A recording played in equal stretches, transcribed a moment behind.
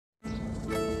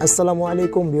আসসালামু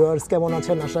আলাইকুম ভিউয়ার্স, কেমন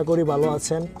আছেন? আশা করি ভালো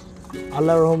আছেন।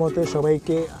 আল্লাহর রহমতে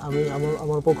সবাইকে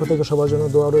আমার পক্ষ থেকে সবার জন্য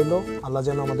দোয়া রইল। আল্লাহ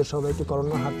যেন আমাদের সবাইকে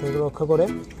করোনার হাত থেকে রক্ষা করে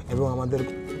এবং আমাদের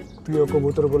প্রিয়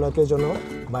কবুতরগুলোকে যেন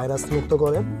ভাইরাস মুক্ত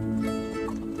করে।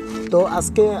 তো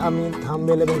আজকে আমি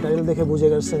থাম্বনেল এবং টাইটেল দেখে বুঝে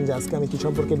গেছেন যে আজকে আমি কী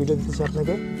সম্পর্কে ভিডিও দিতেছি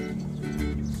আপনাকে।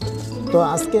 তো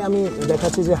আজকে আমি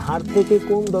দেখাচ্ছি যে হাট থেকে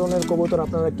কোন ধরনের কবুতর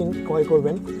আপনারা ক্রয়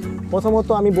করবেন। প্রথমত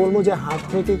আমি বলবো যে হাট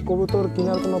থেকে কবুতর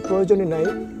কেনার কোনো প্রয়োজনই নাই।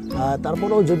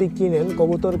 তারপরেও যদি কিনেন,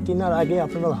 কবুতর কেনার আগে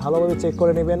আপনারা ভালোভাবে চেক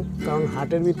করে নেবেন, কারণ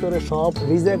হাটের ভিতরে সব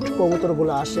রিজেক্ট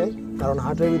কবুতরগুলো আসে। কারণ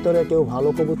হাটের ভিতরে কেউ ভালো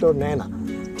কবুতর নেয় না,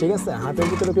 ঠিক আছে? হাটের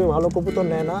ভিতরে কেউ ভালো কবুতর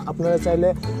নেয় না। আপনারা চাইলে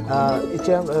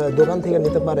দোকান থেকে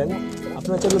নিতে পারেন,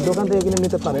 আপনারা চাইলে দোকান থেকে কিনে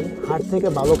নিতে পারেন। হাট থেকে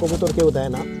ভালো কবুতর কেউ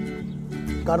দেয় না,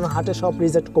 কারণ হাটে সব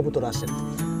রিজেক্ট কবুতর আসে।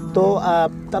 তো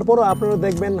তারপরও আপনারা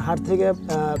দেখবেন হাট থেকে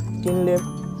কিনলে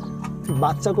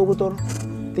বাচ্চা কবুতর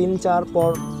 3-4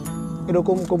 পর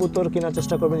এরকম কবুতর কেনার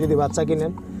চেষ্টা করবেন যদি বাচ্চা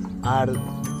কিনেন। আর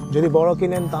যদি বড়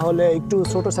কিনেন তাহলে একটু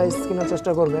ছোট সাইজ কেনার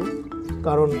চেষ্টা করবেন,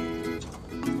 কারণ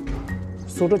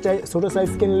ছোট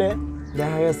সাইজ কিনলে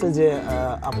দেখা গেছে যে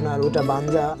আপনার ওইটা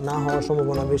বাঞ্জা না হওয়ার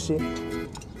সম্ভাবনা বেশি।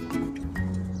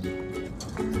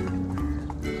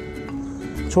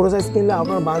 ছোটো সাইজ কিনলে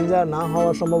আপনার বাঞ্জা না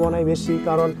হওয়ার সম্ভাবনাই বেশি,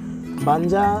 কারণ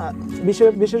বাঞ্জা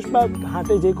বিশেষভাগ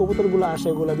হাটে যে কবুতরগুলো আসে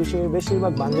এগুলো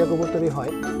বেশিরভাগ বাঞ্জা কবুতরই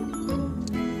হয়,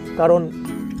 কারণ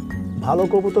ভালো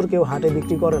কবুতর কেউ হাটে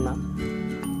বিক্রি করে না,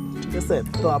 ঠিক আছে?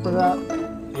 তো আপনারা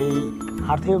এই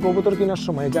হাট থেকে কবুতর কেনার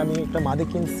সময় যে আমি একটা মাদি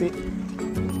কিনছি,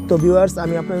 তো ভিউয়ার্স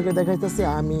আমি আপনাদেরকে দেখাইতেছি,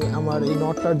 আমি আমার এই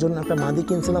নটটার জন্য একটা মাদি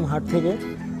কিনছিলাম হাট থেকে।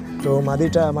 তো মাদি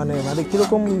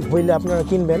কীরকম হইলে আপনারা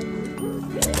কিনবেন।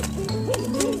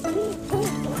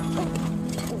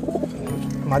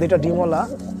 মাদিটা ডিমওয়ালা,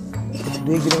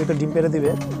 2 দিনের ভিতর ডিম পেড়ে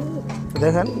দিবে।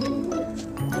 দেখেন,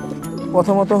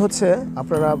 প্রথমত হচ্ছে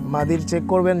আপনারা মাদির চেক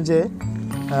করবেন যে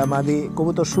মাদি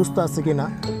কবুতর সুস্থ আছে কিনা।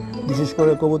 বিশেষ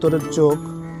করে কবুতরের চোখ,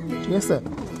 ঠিক আছে?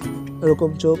 এরকম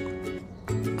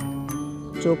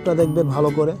চোখটা দেখবেন ভালো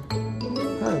করে,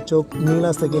 হ্যাঁ, চোখ নীল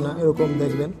আছে কিনা এরকম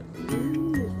দেখবেন,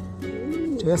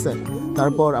 ঠিক আছে?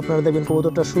 তারপর আপনারা দেখবেন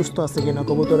কবুতরটা সুস্থ আছে কিনা।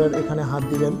 কবুতরের এখানে হাত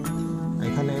দিবেন,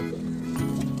 এখানে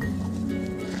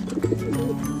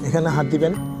হাত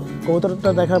দিবেন। কবুতরটা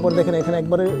দেখার পর দেখেন এখানে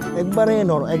একবারে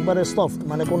নরম, একবারে সফট,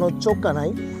 মানে কোনো চোক্কা নাই,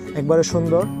 একবারে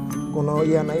সুন্দর, কোনো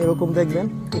নাই, এরকম দেখবেন।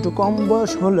 একটু কম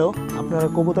বয়স হলেও আপনারা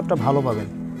কবুতরটা ভালো পাবেন।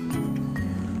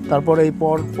 তারপর এই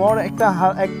পর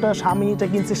একটা স্বামীটা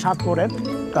কিনছি 7 পরের,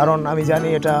 কারণ আমি জানি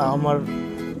এটা আমার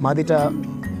মাদিটা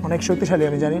অনেক শক্তিশালী,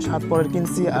 আমি জানি 7 পরের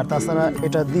কিনছি। আর তাছাড়া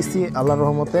এটা দিছি আল্লাহর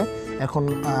রহমতে এখন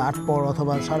 8 পর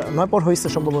অথবা 9 পর হয়েছে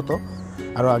সম্ভবত,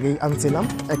 আরও আগেই আনছিলাম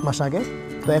 1 মাস আগে।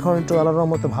 তো এখন একটু আল্লাহর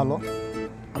রহমতে ভালো।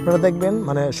 আপনারা দেখবেন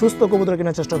সুস্থ কবুতর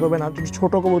কেনার চেষ্টা করবেন। আর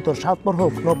ছোটো কবুতর 7 পর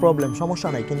হোক, নো প্রবলেম, সমস্যা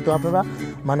নেই, কিন্তু আপনারা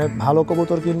ভালো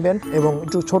কবুতর কিনবেন এবং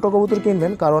একটু ছোটো কবুতর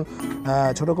কিনবেন, কারণ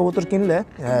ছোটো কবুতর কিনলে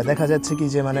দেখা যাচ্ছে কি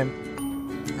যে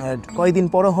কয়েকদিন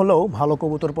পরে হলেও ভালো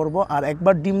কবুতর পড়বো। আর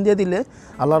একবার ডিম দিয়ে দিলে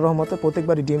আল্লাহর রহমতে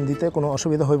প্রত্যেকবারই ডিম দিতে কোনো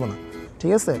অসুবিধা হইব না,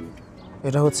 ঠিক আছে?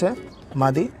 এটা হচ্ছে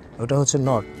মাদি, ওটা হচ্ছে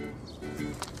নর।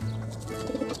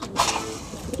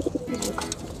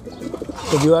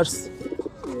 তো ভিউয়ার্স,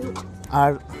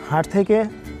 আর হাট থেকে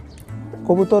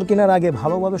কবুতর কেনার আগে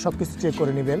ভালোভাবে সব কিছু চেক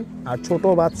করে নেবেন। আর ছোট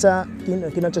বাচ্চা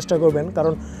কেনার চেষ্টা করবেন,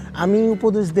 কারণ আমি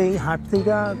উপদেশ দেই হাট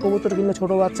থেকে কবুতর কিনলে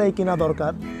ছোট বাচ্চাই কেনা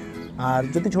দরকার। আর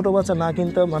যদি ছোট বাচ্চা না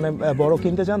কিনতে বড়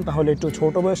কিনতে চান তাহলে একটু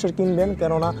ছোট বয়সের কিনবেন,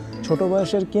 কেননা ছোট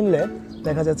বয়সের কিনলে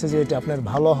দেখা যাচ্ছে যে এটা আপনার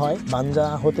ভালো হয়, বাঞ্জা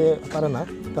হতে পারে না।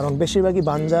 কারণ বেশিরভাগই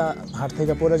বাঞ্জা হাট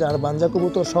থেকে পড়ে যায়। আর বাঞ্জা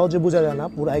কবুতর সহজে বোঝা যায় না,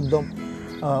 পুরো একদম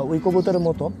ওই কবুতরের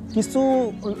মতো কিছু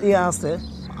আছে,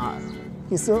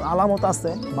 কিছু আলামত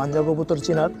আছে বাঞ্জা কবুতর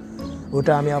চেনার।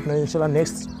 ওটা আমি আপনার ইনশাল্লাহ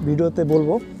নেক্সট ভিডিওতে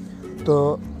বলবো। তো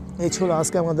এই ছিল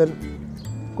আজকে আমাদের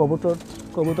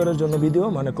কবুতরের জন্য ভিডিও,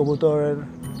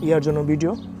 কবুতরের জন্য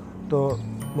ভিডিও। তো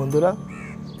বন্ধুরা,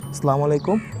 আসসালামু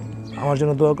আলাইকুম, আমার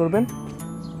জন্য দোয়া করবেন,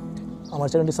 আমার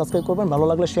চ্যানেলটি সাবস্ক্রাইব করবেন, ভালো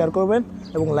লাগলে শেয়ার করবেন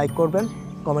এবং লাইক করবেন,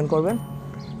 কমেন্ট করবেন।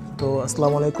 তো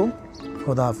আসসালামু আলাইকুম,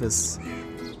 খোদা হাফেজ।